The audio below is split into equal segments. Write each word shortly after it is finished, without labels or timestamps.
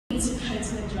need to go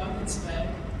to the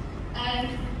Drakensberg. And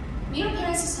me and my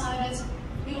parents decided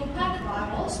we will pack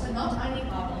Bibles, but not only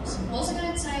Bibles. We're also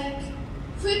going to take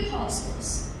food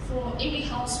parcels for every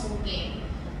household there.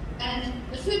 And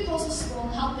the food parcels will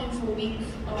help them for a week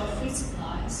of food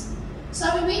supplies. So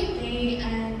we went there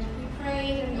and we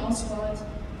prayed and we asked God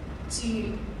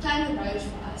to plan the road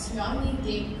for us. We are only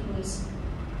there because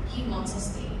He wants us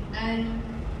there. And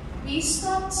we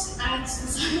stopped at the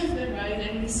side of the road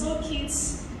and we saw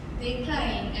kids there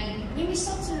playing. And when we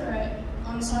stopped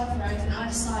on the side of the road, and I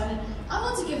decided I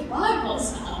want to give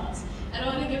Bibles out and I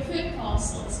want to give food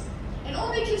parcels. And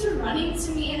all the kids were running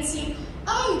to me and saying,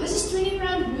 "Oh, this is 20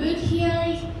 rand Wood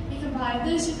here, you can buy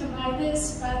this, you can buy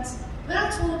this." But when I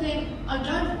told them, I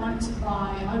don't want to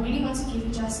buy, I really want to give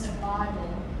you just a Bible,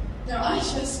 their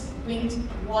eyes just went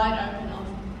wide open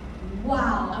of,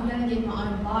 wow, I'm going to get my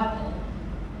own Bible.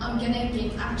 I'm going to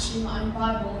get actually my own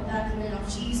Bible that I can learn of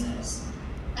Jesus.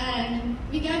 And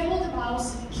we gave all the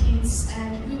Bibles to the kids,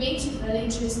 and we went to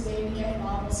villages there, we gave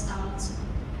Bibles out.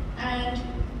 And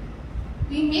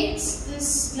we met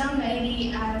this young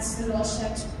lady at the last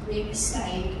church where we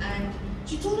stayed, and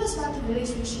she told us about the village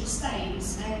where she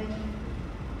stays. And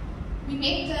we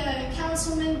met the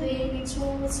councilman there, we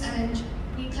talked, and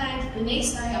we planned the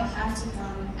next day I'll have to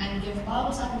come and give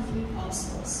Bibles out and food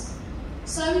parcels.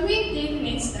 So we went there the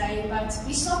next day, but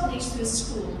we stopped next to a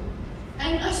school.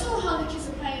 And I saw how the kids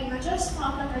were playing, and I just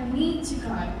felt like I need to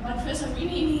go. But first I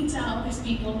really need to help these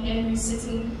people here who's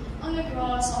sitting on the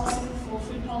grass asking for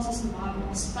food parcels and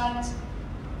Bibles. But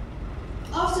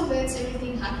afterwards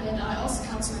everything happened. I asked the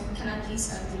councilman, can I please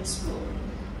go to the school?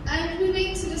 And we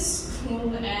went to the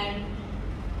school, and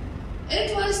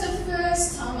it was the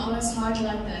first time I was hugged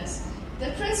like this.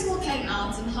 The principal came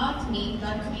out and hugged me, but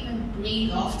I couldn't even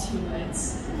breathe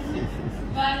afterwards.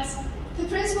 But the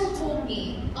principal told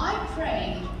me, I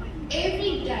prayed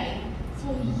every day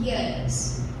for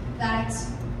years that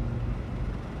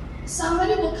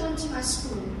somebody will come to my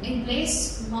school and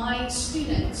bless my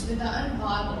students with their own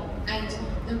Bible and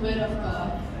the Word of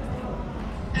God.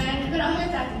 And when I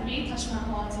heard that, it really touched my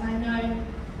heart, and I know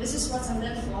this is what I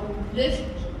live for. I live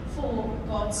for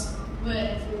God's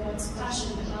Word, for God's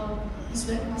passion, how His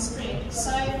Word must spread.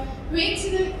 So we went to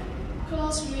the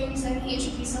classrooms and He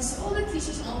introduced us to all the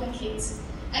teachers and all the kids.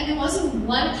 And there wasn't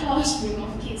one classroom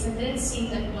of kids that didn't sing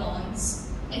that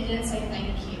glance and didn't say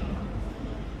thank you.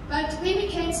 But when we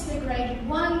came to the grade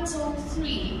 1 till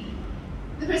 3,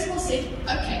 the principal said,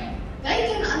 okay, they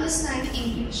can understand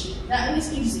English, they only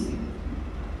speak Zulu.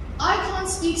 I can't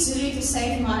speak Zulu to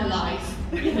save my life.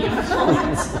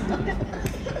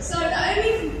 So the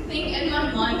only thing in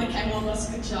my mind that came on was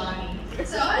Kajani.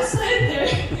 So I sat there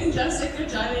and just said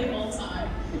Kajani the whole time.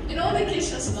 And all the kids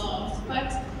just laughed.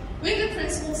 But when the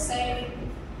principal said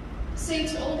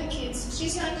to all the kids,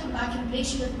 she's going to come back and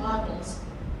bless you with Bibles,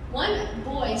 one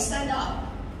boy stood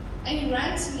up and he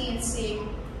ran to me and said,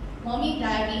 Mommy,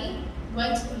 Daddy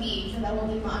won't believe that I will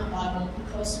get my own Bible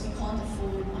because we can't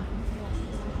afford one.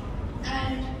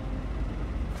 And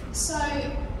so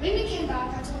when we came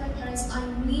back, I told my parents, I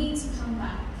need to come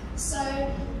back. So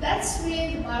that's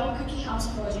where the Bible Cookie House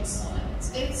project started.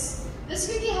 This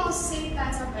cookie house set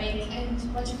that I bake and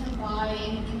what you can buy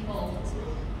and you can build.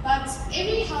 But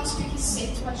every house cookie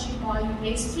set what you buy, you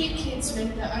bless 3 kids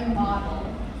with their own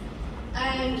Bible.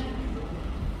 And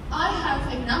I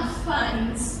have enough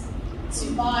funds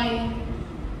to buy,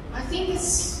 I think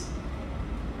it's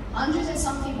 100 and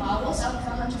something Bibles out of the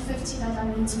 150 that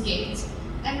I need to get.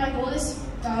 And my goal is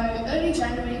to go early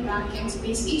January back and to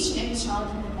bless each and every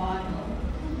child with the Bible.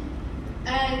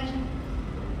 And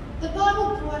the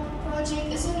Bible project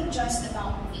isn't just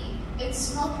about me.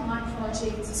 It's not my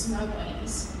project, it's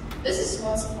nobody's. This is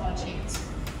God's project.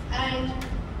 And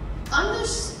I'm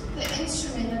just the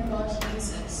instrument that God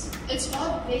uses. It's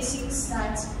God's blessings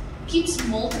that keeps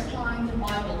multiplying the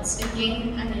Bibles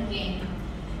again and again.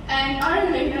 And I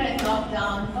remember at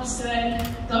lockdown, Pastor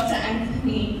Dr.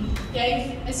 Anthony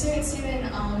gave a certain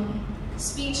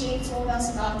speech and he told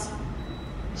us about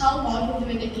how God will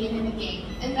do it again and again.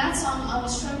 And that time I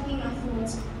was struggling, I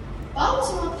thought,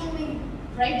 Bibles are not coming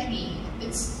greatly,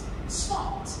 it's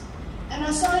stopped. And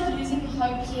I started losing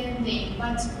hope here and there.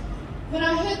 But when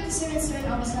I heard the sermon,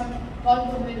 I was like,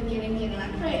 God will do it again and again. And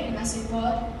I prayed and I said,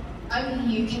 God,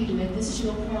 only you can do it. This is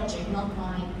your project, not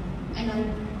mine. And I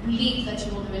believe that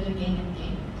you will do it again and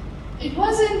again. It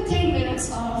wasn't 10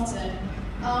 minutes after.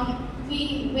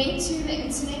 We went to the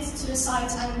internet, to the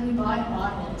site, and we bought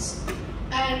Bibles.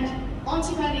 And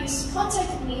Auntie Maddie's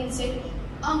contacted me and said,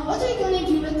 what are you going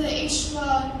to do with the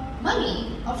extra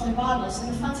money of the Bibles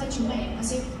and the funds that you made? I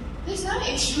said, there's no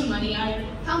extra money. I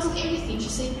counted everything. She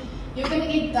said, you're going to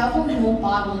get double more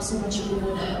Bibles than what you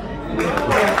ordered.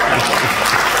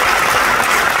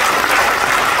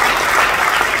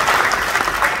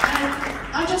 And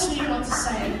I just really want to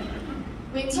say,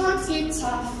 when times get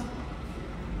tough,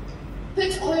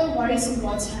 put all your worries in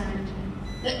God's hand.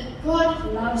 That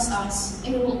God loves us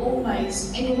and He will always,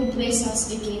 and He will bless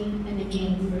us again and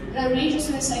again. And I really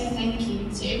just want to say thank you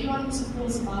to everyone who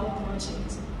supports the Bible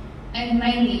Project. And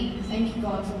mainly, thank you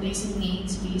God for blessing me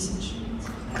to be His instrument.